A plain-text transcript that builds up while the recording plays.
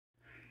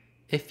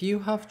If you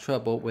have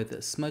trouble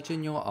with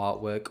smudging your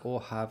artwork or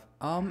have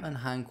arm and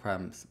hand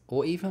cramps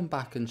or even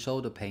back and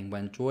shoulder pain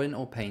when drawing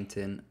or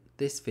painting,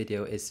 this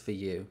video is for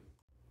you.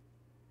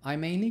 I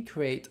mainly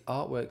create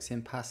artworks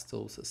in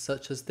pastels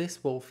such as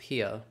this wolf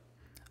here.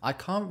 I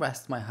can't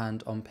rest my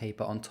hand on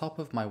paper on top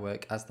of my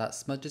work as that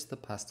smudges the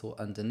pastel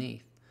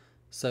underneath,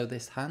 so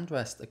this hand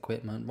rest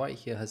equipment right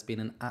here has been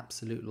an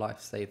absolute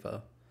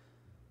lifesaver.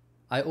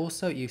 I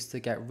also used to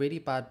get really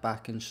bad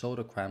back and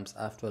shoulder cramps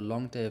after a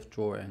long day of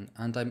drawing,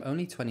 and I'm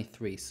only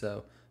 23,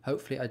 so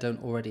hopefully I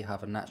don't already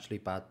have a naturally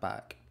bad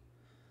back.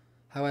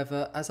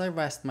 However, as I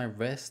rest my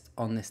wrist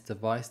on this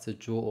device to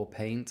draw or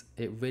paint,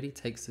 it really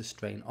takes the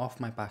strain off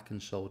my back and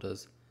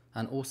shoulders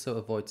and also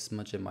avoids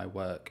smudging my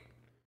work.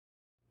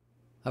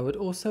 I would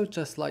also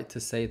just like to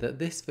say that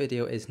this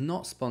video is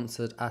not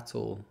sponsored at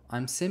all.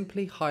 I'm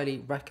simply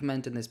highly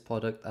recommending this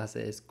product as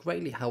it has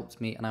greatly helped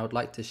me and I would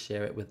like to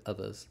share it with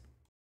others.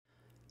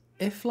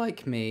 If,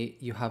 like me,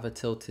 you have a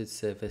tilted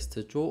surface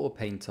to draw or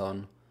paint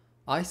on,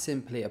 I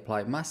simply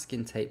apply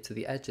masking tape to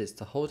the edges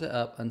to hold it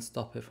up and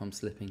stop it from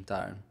slipping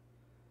down.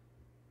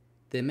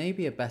 There may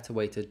be a better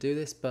way to do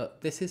this,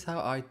 but this is how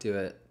I do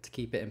it to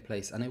keep it in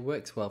place and it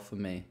works well for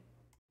me.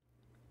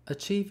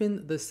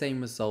 Achieving the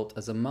same result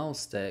as a mahl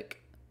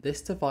stick,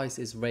 this device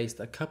is raised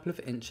a couple of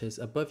inches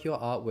above your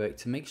artwork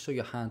to make sure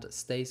your hand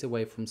stays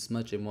away from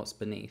smudging what's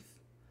beneath.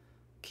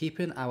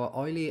 Keeping our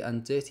oily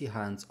and dirty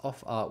hands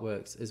off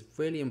artworks is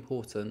really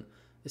important,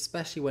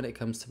 especially when it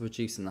comes to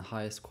producing the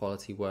highest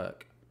quality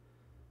work.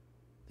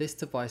 This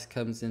device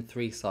comes in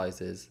 3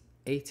 sizes,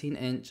 18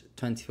 inch,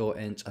 24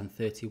 inch and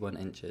 31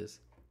 inches.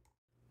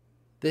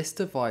 This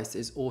device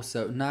is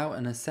also now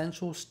an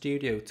essential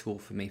studio tool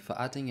for me for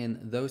adding in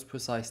those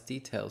precise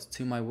details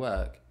to my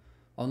work,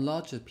 on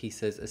larger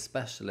pieces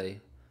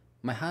especially.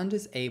 My hand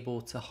is able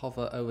to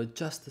hover over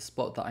just the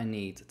spot that I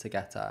need to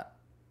get at.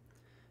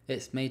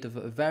 It's made of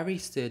a very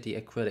sturdy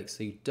acrylic,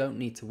 so you don't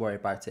need to worry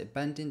about it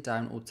bending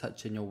down or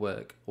touching your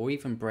work, or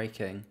even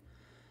breaking.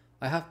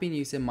 I have been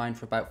using mine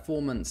for about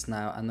 4 months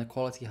now and the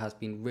quality has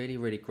been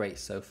really great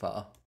so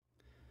far.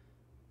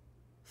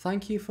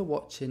 Thank you for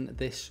watching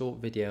this short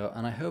video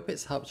and I hope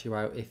it's helped you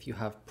out if you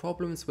have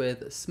problems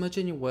with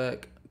smudging your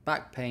work,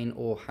 back pain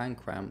or hand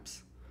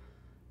cramps.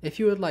 If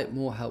you would like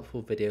more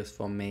helpful videos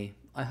from me,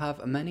 I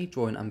have many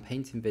drawing and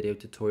painting video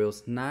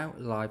tutorials now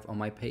live on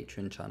my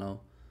Patreon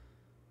channel.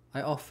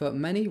 I offer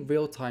many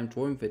real-time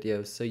drawing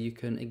videos so you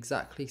can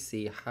exactly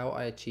see how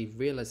I achieve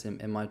realism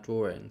in my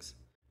drawings.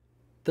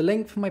 The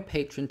link for my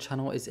Patreon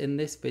channel is in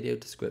this video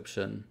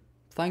description.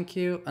 Thank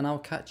you and I'll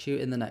catch you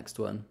in the next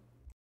one.